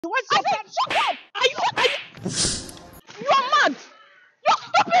What's your problem? Shut up! Are you? You are mad! You're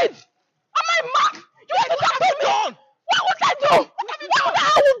stupid! Am I mad? You want to tackle me? What would I do?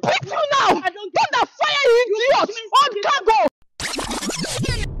 I will beat you now! I don't Get the fire, you idiot! On cargo!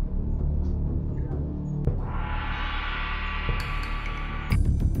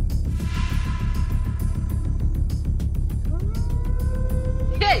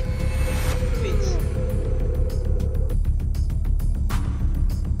 Hey! Wait.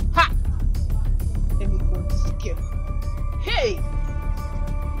 Ha! Let me go this girl. Hey!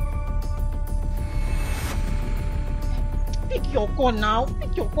 Pick your gun now.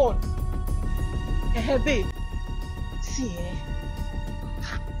 Pick your gun. Hey, babe. See, I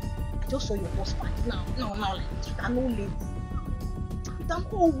just saw your husband. Now, like this. With an old lady. With an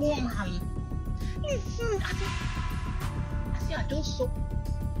old woman. Listen, I just saw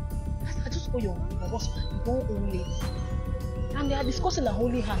your husband. With one old lady. And they are discussing the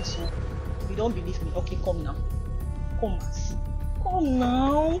holy hands. So, you don't believe me. Okay, come now. Come and see. Come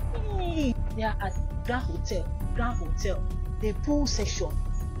now. They are at Grand Hotel. The pool session.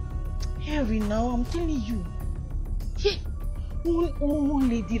 Harry, now I'm telling you. Yeah, one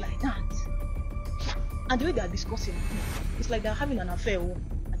lady like that. And the way they are discussing, it's like they're having an affair. Oh.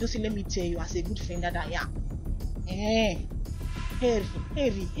 I just say, let me tell you, as a good friend that I am.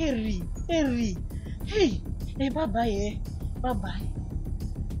 Harry. Hey, bye-bye. Bye-bye.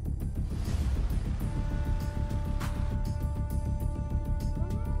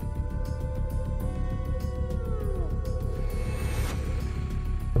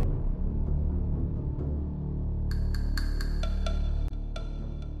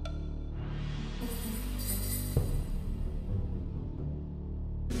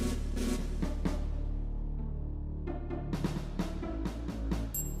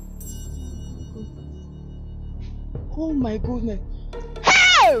 Oh my goodness.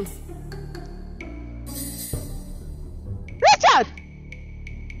 Hey! Richard!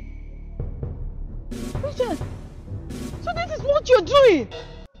 So this is what you're doing?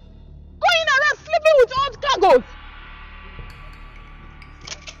 Going around sleeping with old cargoes?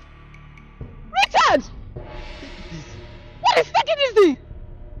 Richard! What is taking this thing?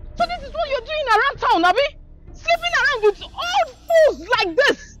 So this is what you're doing around town, Abby? Sleeping around with old fools like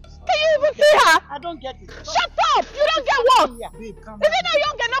this? Can you even see her? I don't get it. Shut up! You don't get what? Yeah, babe, come Is it not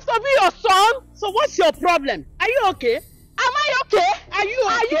young enough to be your son? So what's your problem? Are you okay? Am I okay? Are you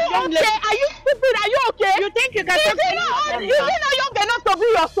okay? Are you stupid? Are you okay? You think you can talk to anyone? Is it not young enough to be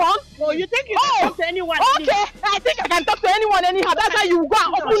your son? Oh, you think you can talk to anyone? Okay, I think I can talk to anyone anyhow. That's how you go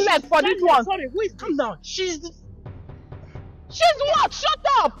and open legs for this one. Sorry, who is calm down? She's what? Shut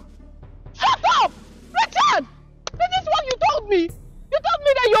up! Richard! This is what you told me. You told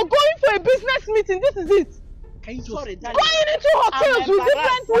me that you're going for a business meeting. This is it. Can you sorry, going into hotels with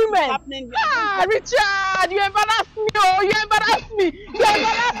different women. Richard, you embarrassed me. Oh.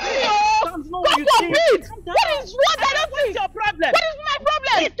 God forbid. What I don't think. What's your problem? What is my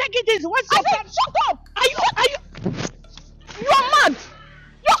problem? Please take it easy. What's your problem? Shut up. Are you? You are mad.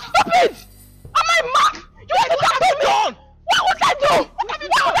 You're stupid. Am I mad? You want to tackle me? What would I do? I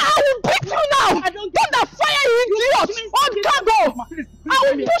will beat you now. Get the fire, you idiot. On cargo. I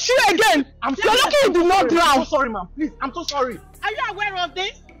will push you again. You're lucky you did not drown. I'm so sorry, ma'am. Please, I'm so sorry. Are you aware of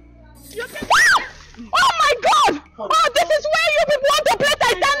this? Oh my God! Oh, this is where you people want to play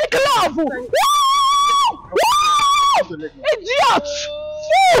Titanic love. Woo! Idiot!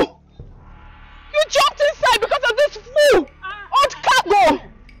 Fool! You jumped inside because of this fool. On cargo.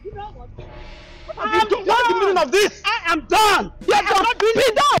 You know what? What's the meaning of this? I am done. You're done. Be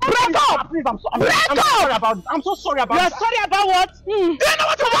done. Break up. Please, I'm sorry about it. I'm so sorry about it. You're sorry about what? Do you know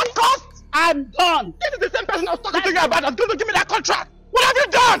what it cost? I'm done. This is the same person I was talking to you about that's going to give me that contract. What have you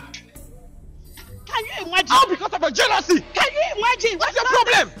done? Can you imagine? All because of a jealousy. Can you imagine? What's your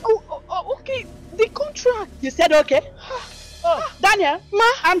problem? Oh, okay. The contract. You said okay. Oh, Daniel.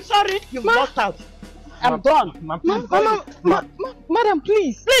 I'm sorry. You've lost out. I'm done. Madam,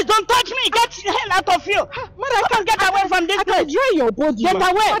 please. Please don't touch me. Get the hell out of here. Madam, can get away from this place. Dry your body. Get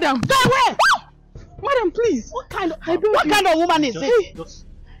away. Madam. Go away. Madam, please. What kind of woman is this?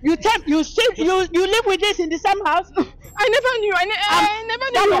 You live with this in the same house? I never knew. I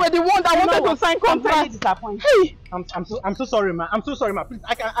never knew you were the one that wanted to sign contract. Hey, I'm so sorry, ma. I'm so sorry, ma. Please,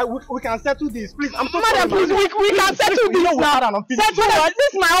 we can settle this. Please, I'm so Madam, sorry, please, we can settle this now. Settle what?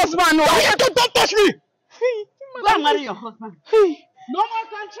 This is my husband. No. Don't touch me. Go and marry your husband. No more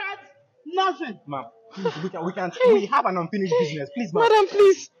contract. Nothing. Ma'am, we have an unfinished business. Please, ma'am. Madam,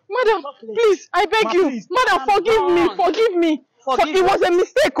 please. Madam, please, I beg you. Please. Madam, forgive me. It was a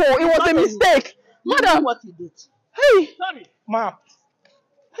mistake, oh. It was a mistake. Madam. What you did. Hey. Sorry. Ma'am.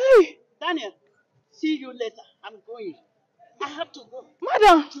 Daniel, see you later. I'm going. I have to go.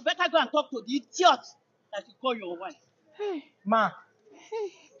 Madam! You better go and talk to the idiot that you call your wife. Hey. Ma.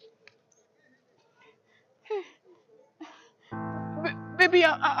 Hey. Baby,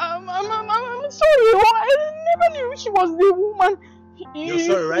 I'm sorry. Oh, I never knew she was the woman. You're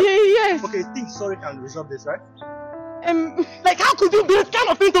sorry, right? Yes. Okay, think sorry can resolve this, right? Like, how could you do this kind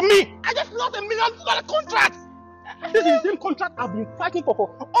of thing to me? I just lost $1 million contract! This is the same contract I've been fighting for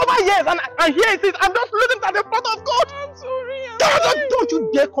over years, and here it is. I'm just losing it at the front of God. I'm sorry. Don't you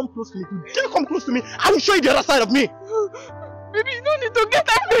dare come close to me. If you dare come close to me, I will show you the other side of me. Baby, you don't need to get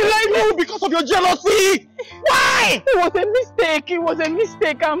angry like No, because of your jealousy. Why? It was a mistake. It was a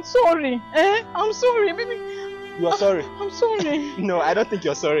mistake. I'm sorry. I'm sorry, baby. You are sorry. I'm sorry. No, I don't think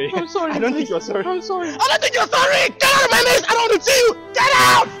you're sorry. I'm sorry. I don't think you're sorry. I'm sorry. I don't think you're sorry. Get out of my midst. I don't want to see you. Get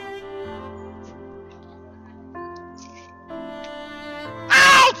out.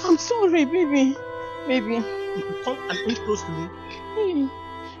 Out. I'm sorry, baby. Baby. If you come and inch close to me. Hey.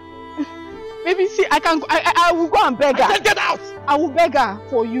 Baby, see, I will go and beg her. I said get out. I will beg her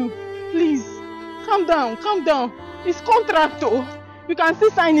for you. Please. Calm down. Calm down. It's contract, though. You can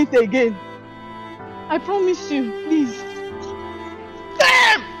still sign it again. I promise you. Please.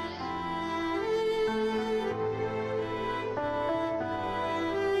 Damn!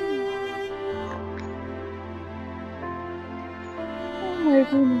 Oh my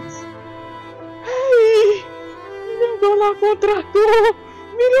goodness. Hey! $1 million contract, oh!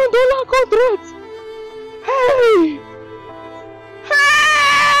 $1 million contract! Hey! Hey!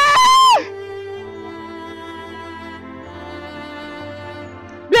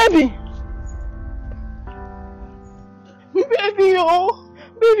 Baby! Baby, oh!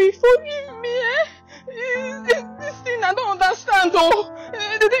 Baby, forgive me, eh? This thing I don't understand, oh!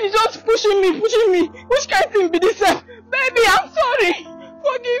 The thing is just pushing me. Which kind of thing be this? Baby, I'm sorry!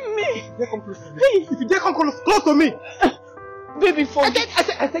 Forgive me! If you dare come close to me. If you dare come close to me! Baby, forgive me.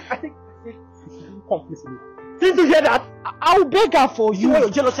 I think if you come close to me. Didn't you hear that? I'll beg her for You you. see what your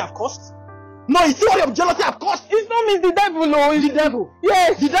jealousy have cost? No, you see what your jealousy have cost? It's not me, it's the devil, no. It's The devil?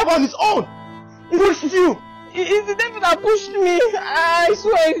 Yes. The devil on his own! Pushed you! It's the devil that pushed me. I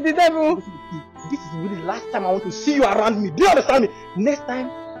swear it's the devil. This is really the last time I want to see you around me. Do you understand me? Next time,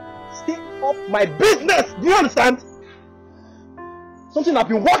 stay off my business. Do you understand? Something I've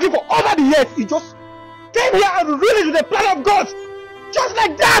been working for over the years. You just came here and really to the plan of God. Just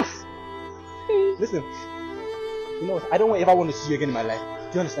like that. Listen, you know, I don't ever want to see you again in my life.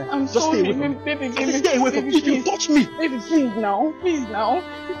 Do you understand? I'm just sorry, stay away from me. baby. Stay away from me. If you touch me. Baby, please now. You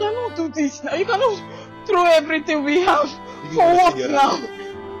cannot do this now. You cannot throw everything we have. For what now?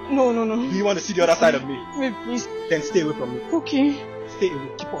 No. Do you want to see the other side of me? Baby, please. Then stay away from me. Okay. Stay away.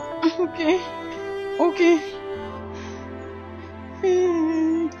 Keep on. Okay.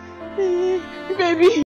 Baby.